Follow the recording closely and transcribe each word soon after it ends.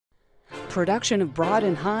Production of Broad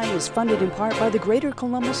and High is funded in part by the Greater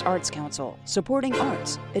Columbus Arts Council, supporting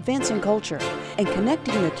arts, advancing culture, and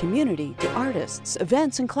connecting the community to artists,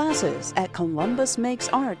 events, and classes at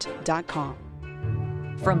columbusmakesart.com.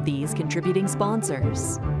 From these contributing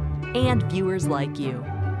sponsors and viewers like you,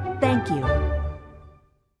 thank you.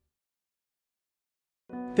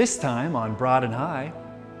 This time on Broad and High,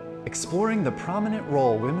 exploring the prominent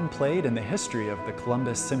role women played in the history of the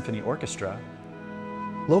Columbus Symphony Orchestra,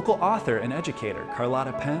 local author and educator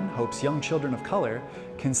Carlotta Penn hopes young children of color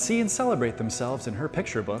can see and celebrate themselves in her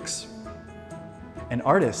picture books. An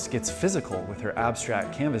artist gets physical with her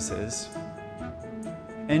abstract canvases.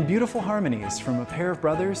 And beautiful harmonies from a pair of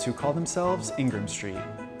brothers who call themselves Ingram Street.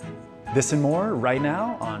 This and more right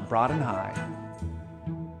now on Broad and High.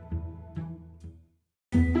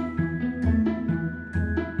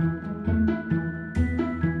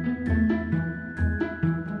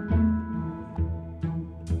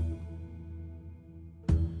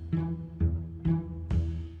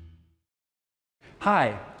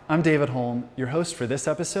 Hi, I'm David Holm, your host for this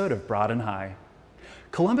episode of Broad and High.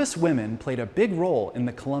 Columbus women played a big role in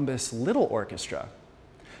the Columbus Little Orchestra.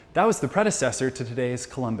 That was the predecessor to today's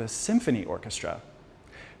Columbus Symphony Orchestra.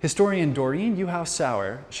 Historian Doreen Uhas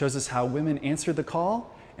Sauer shows us how women answered the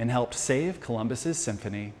call and helped save Columbus's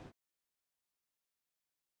symphony.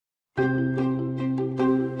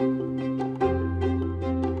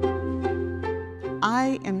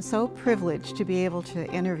 I am so privileged to be able to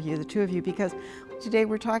interview the two of you because today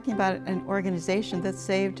we're talking about an organization that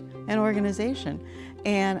saved an organization.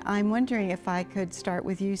 And I'm wondering if I could start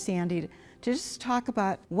with you, Sandy, to just talk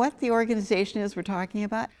about what the organization is we're talking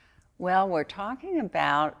about. Well, we're talking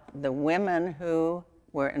about the women who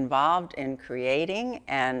were involved in creating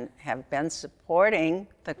and have been supporting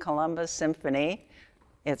the Columbus Symphony,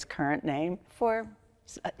 its current name, for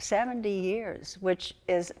 70 years, which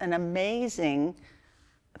is an amazing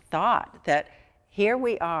thought that here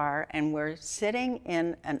we are and we're sitting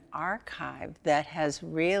in an archive that has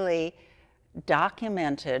really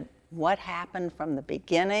documented what happened from the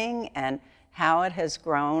beginning and how it has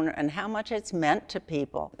grown and how much it's meant to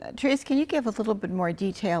people. Therese, can you give a little bit more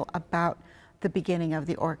detail about the beginning of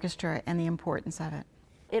the orchestra and the importance of it?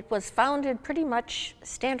 It was founded pretty much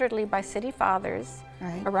standardly by city fathers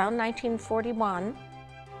around 1941,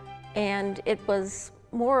 and it was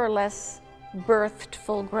more or less birthed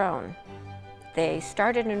full grown. They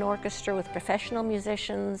started an orchestra with professional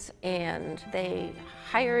musicians, and they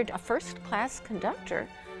hired a first-class conductor,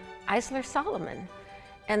 Isler Solomon.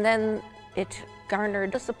 And then it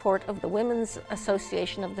garnered the support of the Women's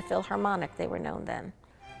Association of the Philharmonic, they were known then,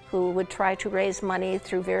 who would try to raise money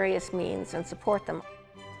through various means and support them.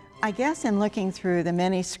 I guess in looking through the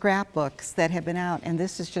many scrapbooks that have been out, and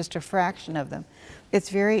this is just a fraction of them, it's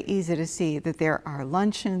very easy to see that there are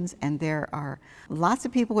luncheons and there are lots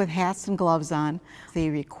of people with hats and gloves on,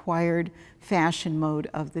 the required fashion mode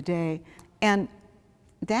of the day. And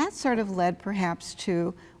that sort of led perhaps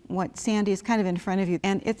to what Sandy is kind of in front of you,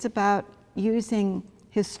 and it's about using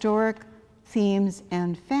historic themes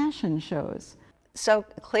and fashion shows. So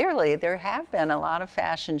clearly there have been a lot of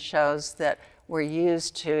fashion shows that were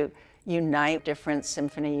used to unite different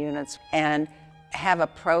symphony units and have a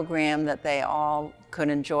program that they all could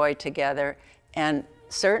enjoy together. And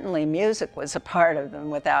certainly music was a part of them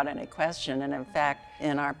without any question. And in fact,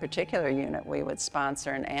 in our particular unit, we would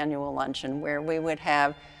sponsor an annual luncheon where we would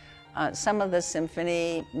have some of the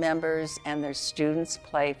symphony members and their students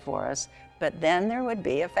play for us, but then there would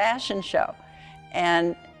be a fashion show.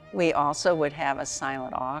 And we also would have a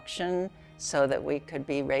silent auction so that we could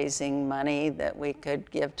be raising money that we could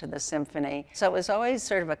give to the symphony. So it was always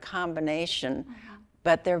sort of a combination,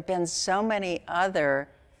 but there have been so many other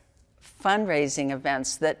fundraising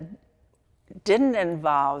events that didn't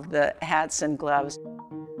involve the hats and gloves.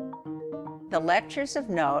 The lectures of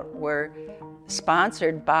note were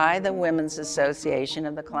sponsored by the Women's Association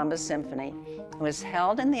of the Columbus Symphony. It was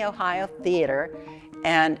held in the Ohio Theater,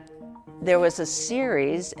 and there was a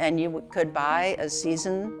series, and you could buy a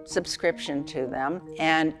season subscription to them,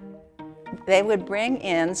 and they would bring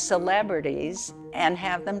in celebrities and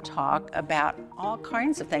have them talk about all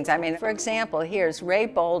kinds of things. I mean, for example, here's Ray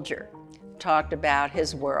Bolger talked about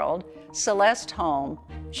his world. Celeste Holm,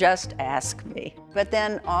 Just Ask Me. But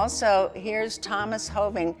then also here's Thomas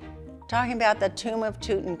Hoving talking about the tomb of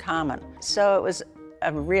Tutankhamun. So it was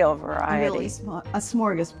a real variety. Really a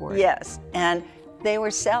smorgasbord. Yes, and they were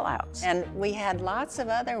sellouts. And we had lots of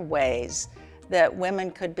other ways that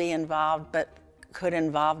women could be involved, but could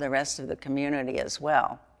involve the rest of the community as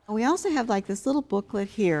well. We also have like this little booklet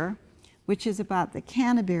here, which is about the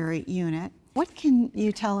Canterbury unit. What can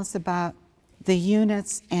you tell us about the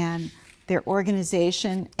units and their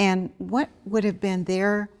organization, and what would have been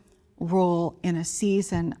their role in a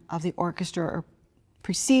season of the orchestra or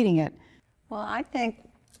preceding it? Well, I think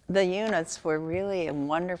the units were really a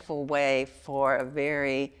wonderful way for a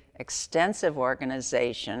very extensive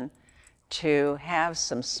organization to have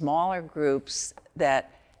some smaller groups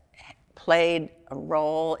that played a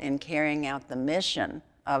role in carrying out the mission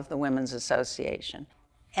of the Women's Association.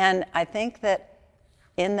 And I think that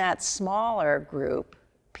in that smaller group,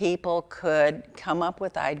 people could come up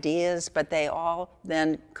with ideas, but they all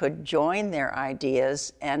then could join their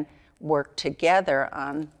ideas and work together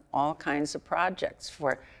on all kinds of projects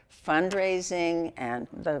for fundraising, and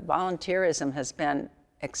the volunteerism has been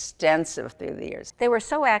extensive through the years. They were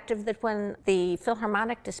so active that when the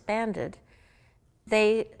Philharmonic disbanded,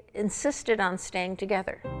 they insisted on staying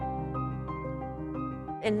together.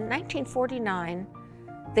 In 1949,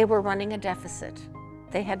 they were running a deficit.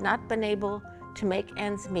 They had not been able to make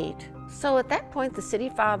ends meet. So at that point, the city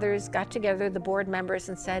fathers got together, the board members,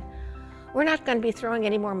 and said, we're not going to be throwing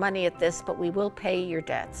any more money at this, but we will pay your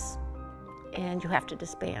debts, and you have to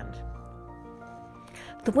disband.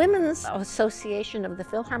 The Women's Association of the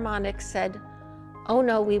Philharmonic said, oh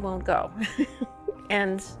no, we won't go.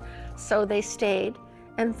 And so they stayed.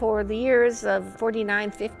 And for the years of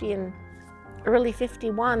 49, 50, and early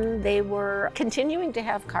 51, they were continuing to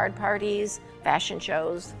have card parties, fashion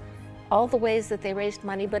shows, all the ways that they raised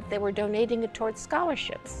money, but they were donating it towards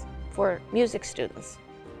scholarships for music students.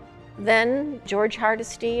 Then George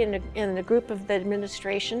Hardesty and a group of the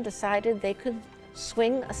administration decided they could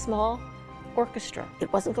swing a small orchestra.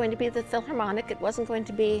 It wasn't going to be the Philharmonic, it wasn't going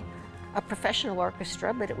to be a professional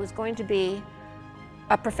orchestra, but it was going to be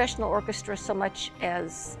a professional orchestra so much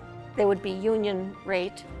as they would be union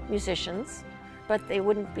rate musicians, but they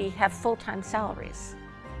wouldn't have full-time salaries.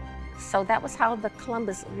 So that was how the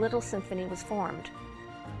Columbus Little Symphony was formed.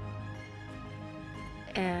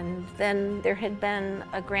 And then there had been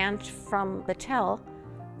a grant from Mattel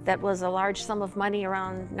that was a large sum of money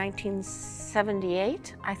around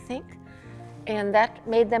 1978, I think. And that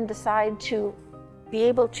made them decide to be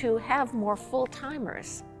able to have more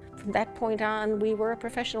full-timers. From that point on, we were a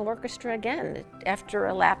professional orchestra again, after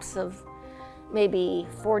a lapse of maybe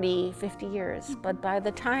 40, 50 years. But by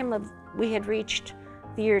the time we had reached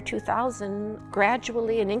the year 2000,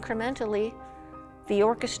 gradually and incrementally, the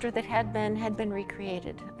orchestra that had been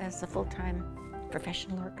recreated as a full-time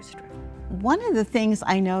professional orchestra. One of the things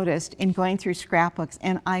I noticed in going through scrapbooks,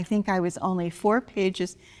 and I think I was only 4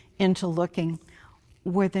 pages into looking,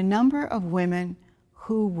 were the number of women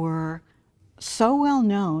who were so well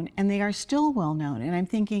known, and they are still well known. And I'm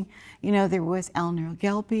thinking, you know, there was Eleanor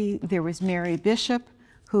Gelby, there was Mary Bishop,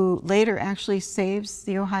 who later actually saves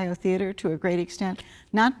the Ohio Theater to a great extent.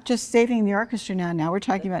 Not just saving the orchestra now we're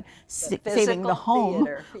talking about saving the home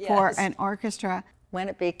for an orchestra. When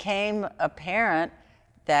it became apparent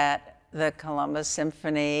that the Columbus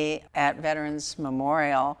Symphony at Veterans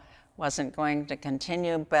Memorial wasn't going to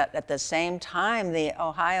continue, but at the same time the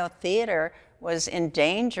Ohio Theater was in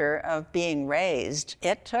danger of being razed,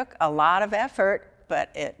 it took a lot of effort, but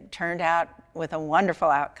it turned out with a wonderful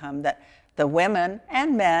outcome that the women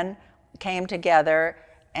and men came together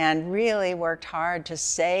and really worked hard to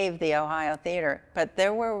save the Ohio Theater. But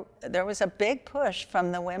there was a big push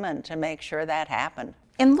from the women to make sure that happened.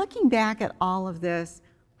 And looking back at all of this,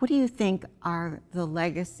 what do you think are the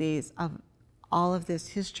legacies of all of this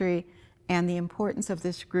history and the importance of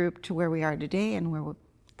this group to where we are today and where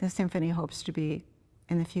the symphony hopes to be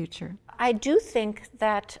in the future? I do think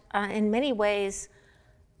that in many ways,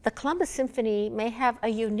 the Columbus Symphony may have a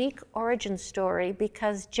unique origin story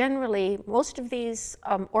because generally most of these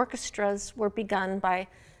orchestras were begun by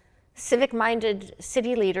civic-minded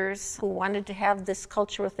city leaders who wanted to have this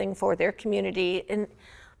cultural thing for their community, and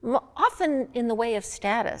often in the way of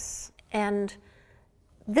status. And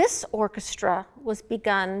this orchestra was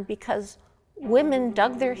begun because women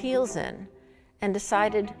dug their heels in and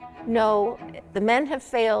decided, no, the men have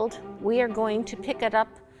failed, we are going to pick it up.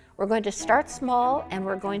 We're going to start small and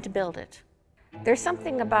we're going to build it. There's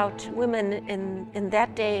something about women in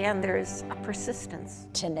that day, and there's a persistence.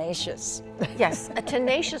 Tenacious. Yes, a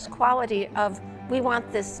tenacious quality of, we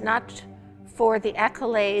want this not for the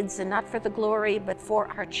accolades and not for the glory, but for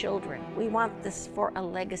our children. We want this for a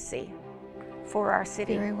legacy for our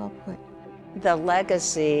city. Very well put. The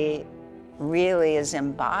legacy really is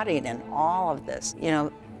embodied in all of this. You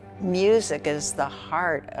know, music is the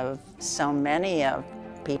heart of so many of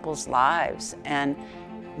people's lives, and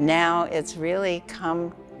now it's really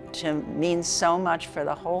come to mean so much for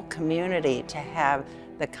the whole community to have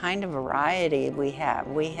the kind of variety we have.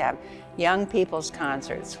 We have young people's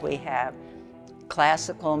concerts, we have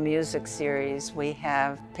classical music series. We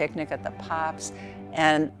have Picnic at the Pops,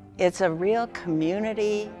 and it's a real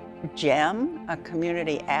community gem, a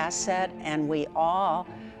community asset, and we all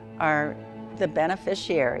are the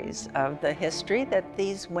beneficiaries of the history that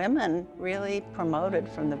these women really promoted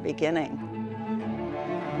from the beginning.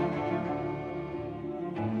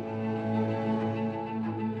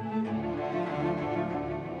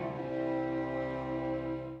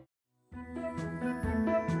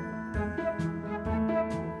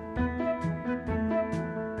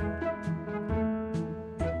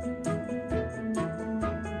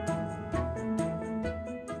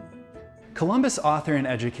 Columbus author and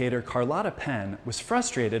educator Carlotta Penn was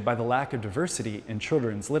frustrated by the lack of diversity in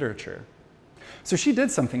children's literature. So she did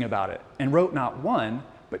something about it and wrote not one,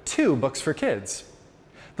 but 2 books for kids.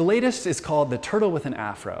 The latest is called The Turtle with an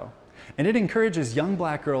Afro, and it encourages young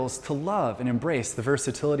black girls to love and embrace the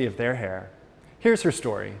versatility of their hair. Here's her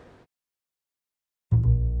story.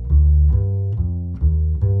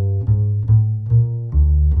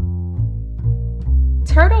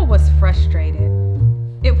 Turtle was frustrated.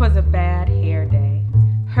 It was a bad hair day.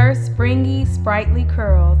 Her springy, sprightly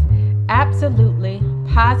curls absolutely,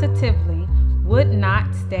 positively would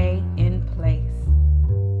not stay in place.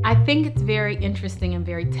 I think it's very interesting and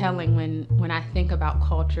very telling when I think about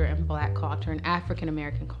culture and black culture and African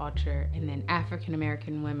American culture and then African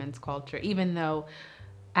American women's culture, even though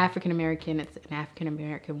African Americans and African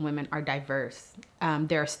American women are diverse.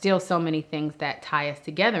 There are still so many things that tie us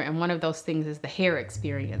together, and one of those things is the hair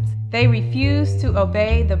experience. They refused to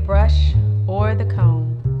obey the brush or the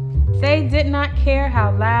comb. They did not care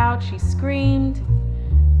how loud she screamed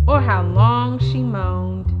or how long she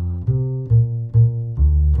moaned.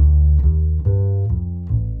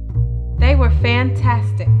 They were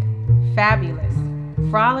fantastic, fabulous,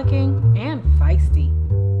 frolicking, and feisty.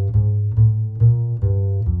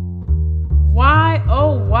 Why,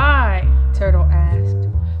 oh why, Turtle asked,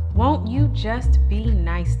 won't you just be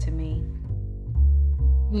nice to me?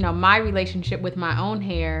 You know, my relationship with my own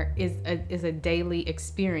hair is a daily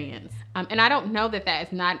experience. And I don't know that that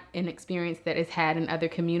is not an experience that is had in other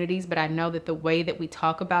communities, but I know that the way that we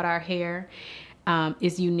talk about our hair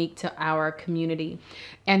is unique to our community.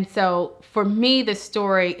 And so for me, the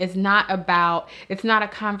story is it's not a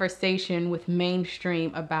conversation with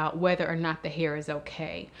mainstream about whether or not the hair is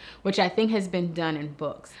okay, which I think has been done in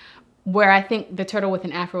books. Where I think The Turtle with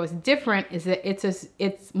an Afro is different is that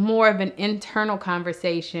it's more of an internal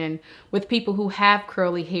conversation with people who have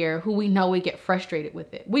curly hair, who we know we get frustrated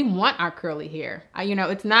with it. We want our curly hair. You know,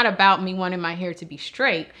 it's not about me wanting my hair to be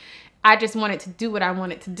straight. I just want it to do what I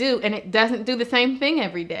want it to do, and it doesn't do the same thing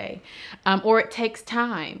every day, or it takes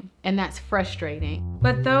time, and that's frustrating.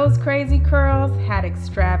 But those crazy curls had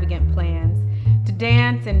extravagant plans to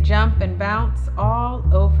dance and jump and bounce all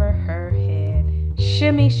over her head.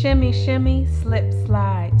 Shimmy, shimmy, shimmy, slip,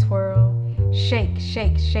 slide, twirl, shake,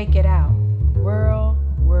 shake, shake it out, whirl,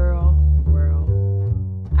 whirl, whirl.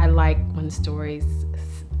 I like when stories,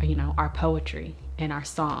 you know, are poetry and our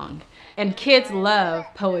song. And kids love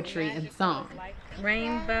poetry and song.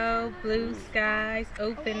 Rainbow, blue skies,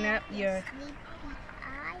 open up your...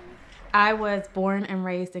 I was born and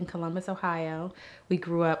raised in Columbus, Ohio. We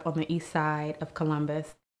grew up on the east side of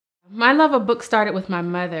Columbus. My love of books started with my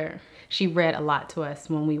mother. She read a lot to us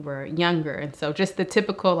when we were younger. And so just the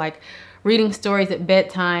typical like reading stories at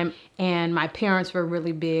bedtime. And my parents were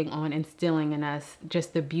really big on instilling in us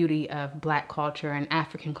just the beauty of Black culture and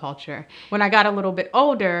African culture. When I got a little bit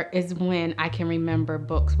older is when I can remember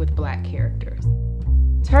books with Black characters.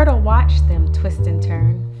 Turtle watched them twist and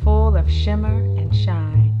turn, full of shimmer and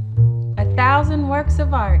shine. 1,000 works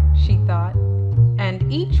of art, she thought,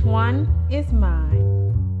 and each one is mine.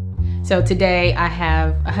 So today I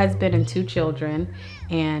have a husband and 2 children,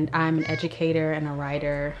 and I'm an educator and a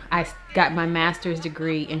writer. I got my master's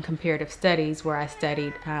degree in comparative studies, where I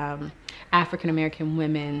studied African American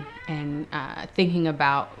women and thinking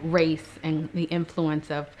about race and the influence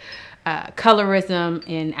of colorism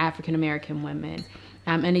in African American women.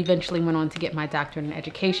 And eventually went on to get my doctorate in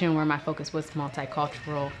education, where my focus was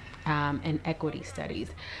multicultural and equity studies.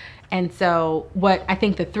 And so what I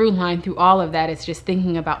think the through line through all of that is just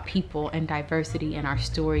thinking about people and diversity in our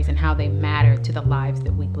stories and how they matter to the lives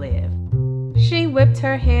that we live. She whipped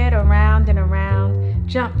her head around and around,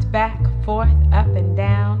 jumped back, forth, up and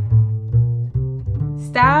down,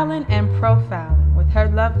 styling and profiling with her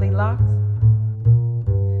lovely locks.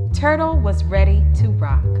 Turtle was ready to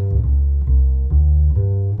rock.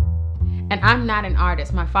 And I'm not an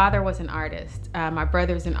artist. My father was an artist. My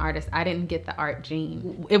brother's an artist. I didn't get the art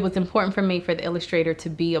gene. It was important for me for the illustrator to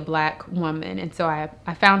be a Black woman. And so I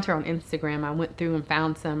found her on Instagram. I went through and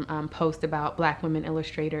found some posts about Black women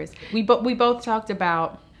illustrators. We both talked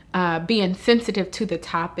about being sensitive to the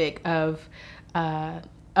topic of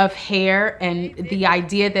hair and the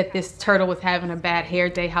idea that this turtle was having a bad hair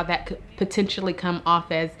day, how that could potentially come off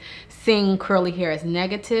as seeing curly hair as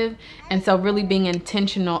negative. And so really being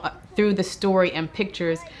intentional through the story and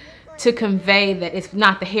pictures to convey that it's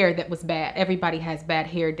not the hair that was bad. Everybody has bad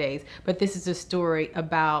hair days, but this is a story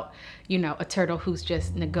about, you know, a turtle who's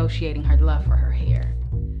just negotiating her love for her hair.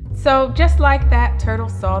 So just like that, Turtle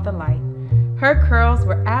saw the light. Her curls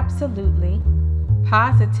were absolutely,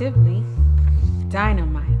 positively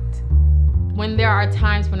dynamite. When there are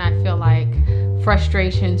times when I feel like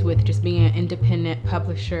frustrations with just being an independent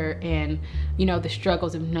publisher and, you know, the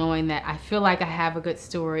struggles of knowing that I feel like I have a good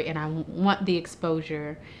story and I want the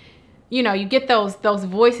exposure, you know, you get those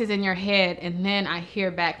voices in your head, and then I hear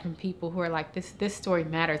back from people who are like, this story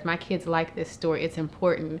matters. My kids like this story. It's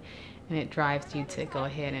important. And it drives you to go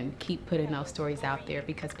ahead and keep putting those stories out there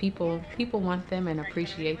because people want them and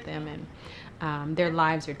appreciate them, and their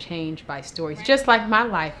lives are changed by stories, just like my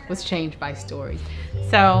life was changed by stories.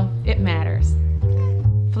 So it matters.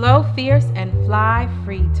 Flow fierce and fly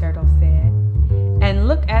free, Turtle said, and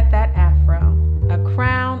look at that afro, a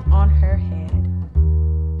crown on her head.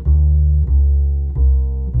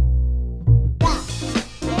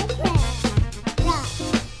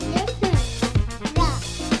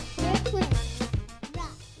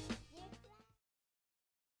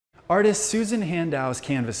 Artist Susan Handau's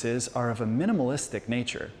canvases are of a minimalistic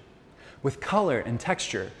nature. With color and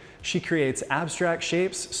texture, she creates abstract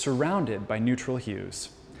shapes surrounded by neutral hues.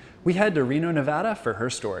 We head to Reno, Nevada for her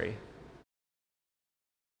story.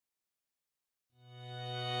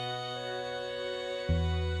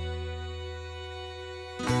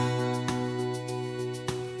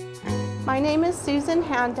 My name is Susan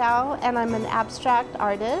Handau, and I'm an abstract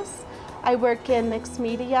artist. I work in mixed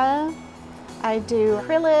media. I do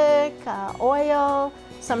acrylic, oil,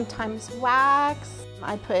 sometimes wax.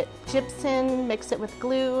 I put gypsum, mix it with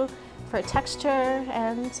glue for texture,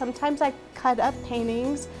 and sometimes I cut up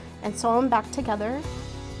paintings and sew them back together.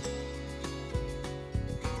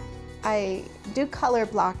 I do color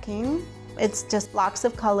blocking. It's just blocks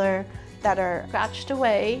of color that are scratched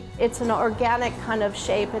away. It's an organic kind of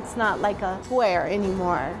shape. It's not like a square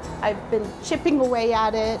anymore. I've been chipping away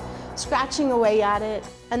at it, scratching away at it,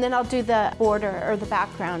 and then I'll do the border or the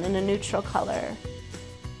background in a neutral color.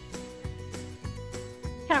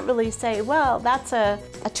 Can't really say, well, that's a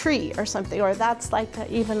tree or something, or that's like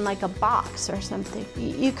even like a box or something.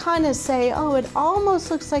 You kind of say, oh, it almost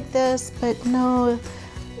looks like this, but no,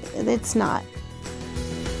 it's not.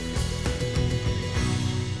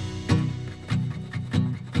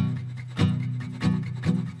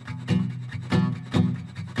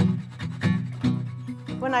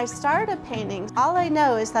 When I start a painting, all I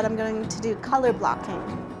know is that I'm going to do color blocking.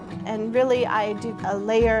 And really, I do a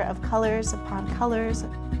layer of colors upon colors.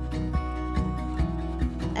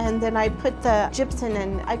 And then I put the gypsum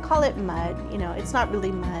in. I call it mud. You know, it's not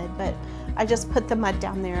really mud, but I just put the mud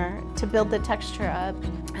down there to build the texture up.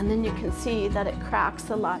 And then you can see that it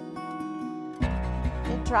cracks a lot.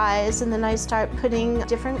 It dries, and then I start putting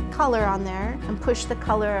different color on there and push the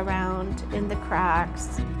color around in the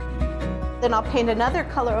cracks. Then I'll paint another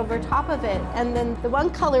color over top of it, and then the one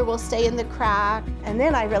color will stay in the crack, and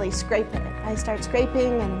then I really scrape it. I start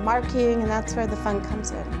scraping and marking, and that's where the fun comes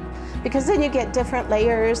in. Because then you get different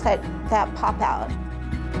layers that pop out.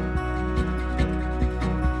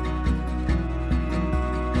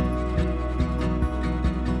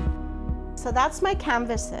 So that's my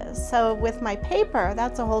canvases. So with my paper,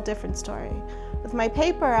 that's a whole different story. With my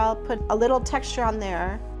paper, I'll put a little texture on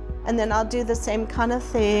there, and then I'll do the same kind of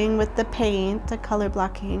thing with the paint, the color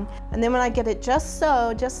blocking. And then when I get it just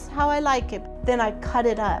so, just how I like it, then I cut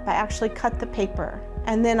it up. I actually cut the paper,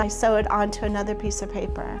 and then I sew it onto another piece of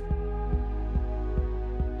paper.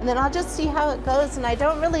 And then I'll just see how it goes, and I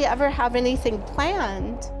don't really ever have anything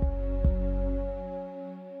planned.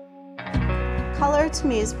 Color to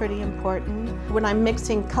me is pretty important. When I'm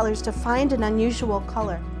mixing colors, to find an unusual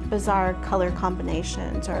color, bizarre color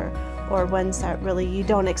combinations, or ones that really you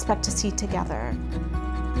don't expect to see together.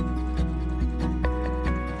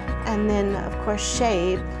 And then, of course,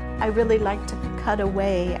 shape. I really like to cut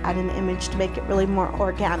away at an image to make it really more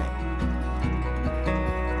organic.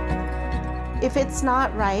 If it's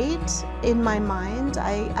not right in my mind,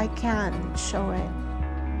 I can't show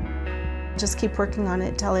it. just keep working on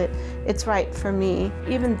it till it's right for me.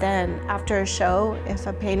 Even then, after a show, if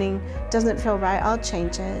a painting doesn't feel right, I'll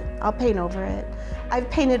change it. I'll paint over it. I've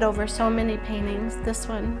painted over so many paintings. This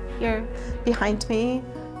one here behind me,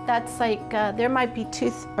 that's like, there might be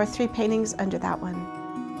 2 or 3 paintings under that one.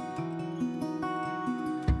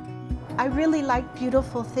 I really like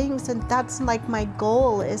beautiful things, and that's like my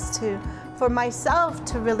goal, is for myself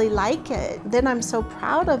to really like it. Then I'm so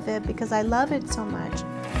proud of it because I love it so much.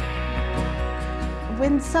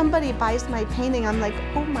 When somebody buys my painting, I'm like,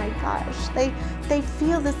 oh my gosh, they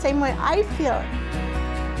feel the same way I feel.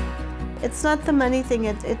 It's not the money thing,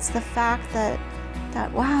 it's the fact that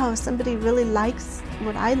wow, somebody really likes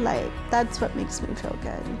what I like. That's what makes me feel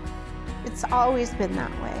good. It's always been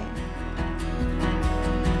that way.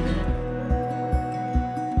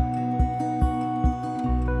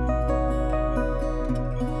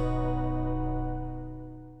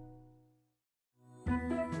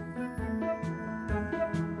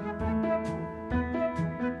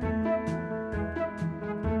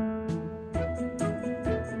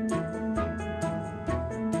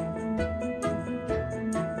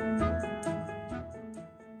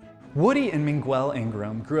 Woody and Miguel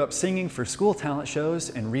Ingram grew up singing for school talent shows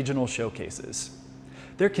and regional showcases.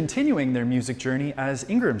 They're continuing their music journey as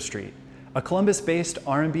Ingram Street, a Columbus-based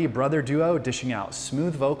R&B brother duo dishing out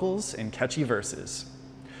smooth vocals and catchy verses.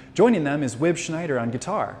 Joining them is Wib Schneider on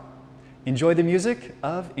guitar. Enjoy the music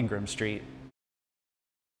of Ingram Street.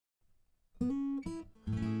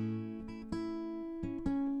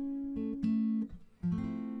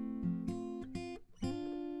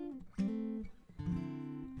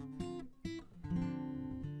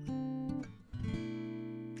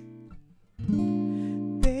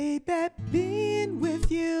 Being with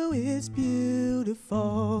you is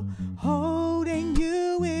beautiful. Holding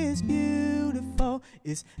you is beautiful.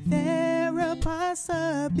 Is there a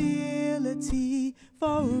possibility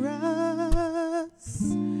for us?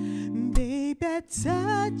 Baby,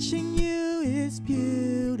 touching you is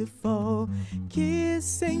beautiful.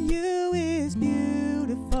 Kissing you is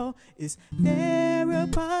beautiful. Is there a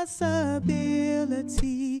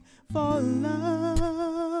possibility for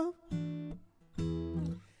love?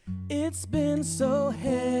 It's been so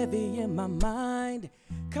heavy in my mind,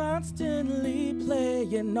 constantly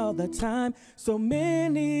playing all the time. So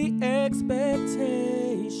many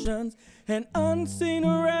expectations and unseen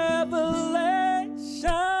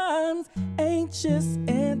revelations. Anxious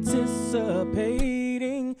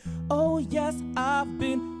anticipating. Oh yes, I've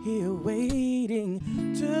been here waiting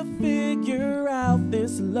to figure out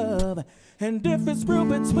this love, and if it's real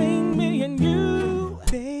between me and you.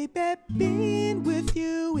 Baby, being with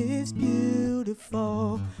you is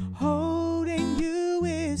beautiful. Holding you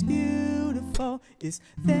is beautiful. Is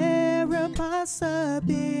there a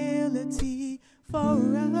possibility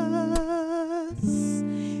for us?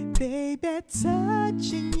 Baby,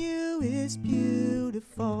 touching you is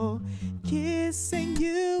beautiful. Kissing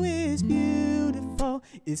you is beautiful.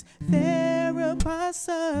 Is there a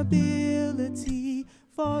possibility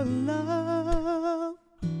for love?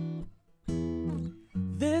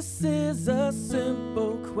 This is a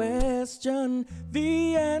simple question.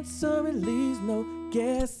 The answer it leaves no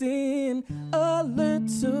guessing. A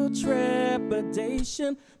little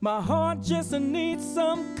trepidation. My heart just needs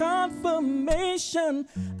some confirmation.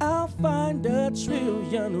 I'll find a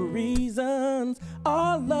trillion reasons.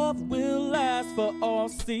 Our love will last for all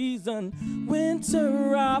season.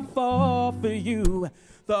 Winter I fall for you,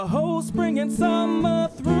 the whole spring and summer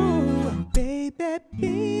through. Baby,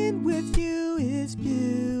 being with you is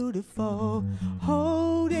beautiful.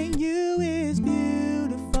 Holding you is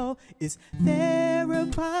beautiful. Is there a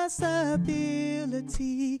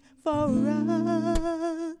possibility for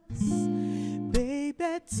us?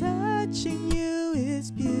 Baby, touching you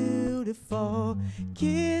is beautiful.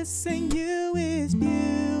 Kissing you is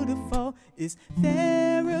beautiful. Is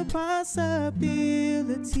there a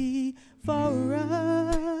possibility for us?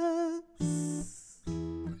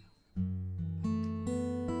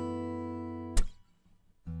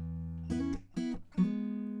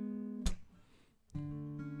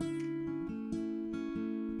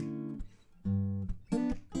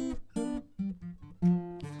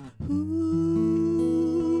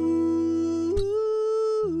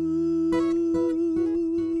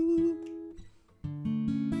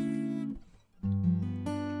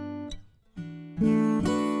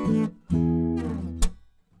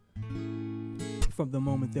 From the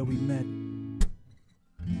moment that we met,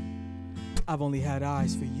 I've only had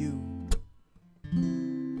eyes for you.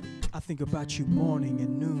 I think about you morning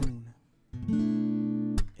and noon,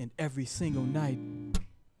 and every single night.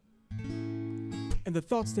 And the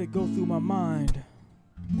thoughts that go through my mind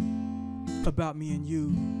about me and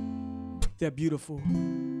you. They're beautiful.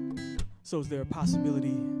 So is there a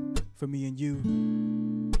possibility for me and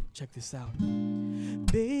you? Check this out.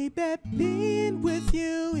 Baby, being with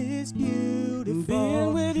you is beautiful.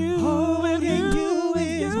 Being with you, holding you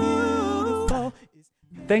is beautiful.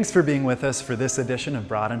 Thanks for being with us for this edition of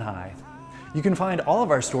Broad and High. You can find all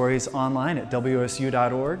of our stories online at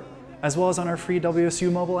wsu.org, as well as on our free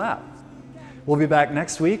WSU mobile app. We'll be back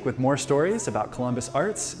next week with more stories about Columbus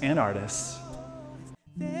arts and artists.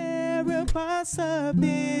 There a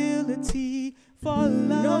possibility for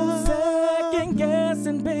love. No second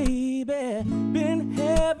guessing, baby. Been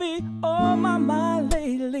heavy on my mind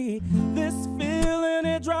lately. This feeling,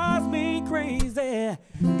 it drives me crazy.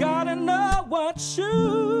 Gotta know what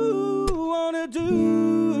you wanna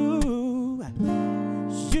do.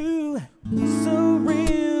 You, so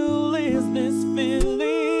real is this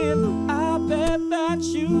feeling. I bet that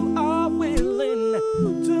you are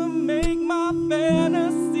willing to make my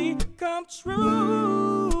fantasy come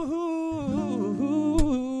true.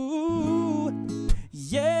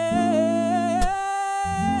 Yeah.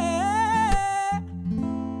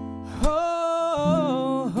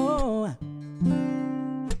 Oh,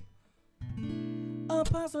 a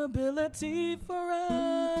possibility for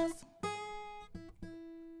us.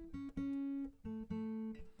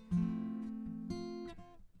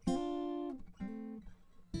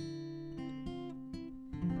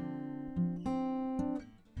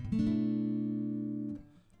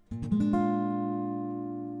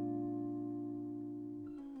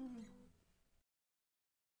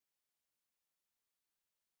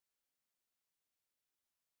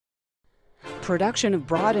 Production of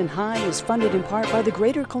Broad and High is funded in part by the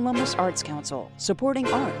Greater Columbus Arts Council, supporting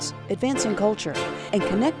arts, advancing culture, and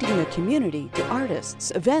connecting the community to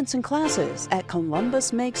artists, events, and classes at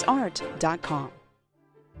columbusmakesart.com.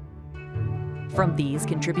 From these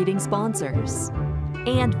contributing sponsors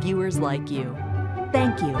and viewers like you,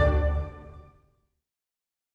 thank you.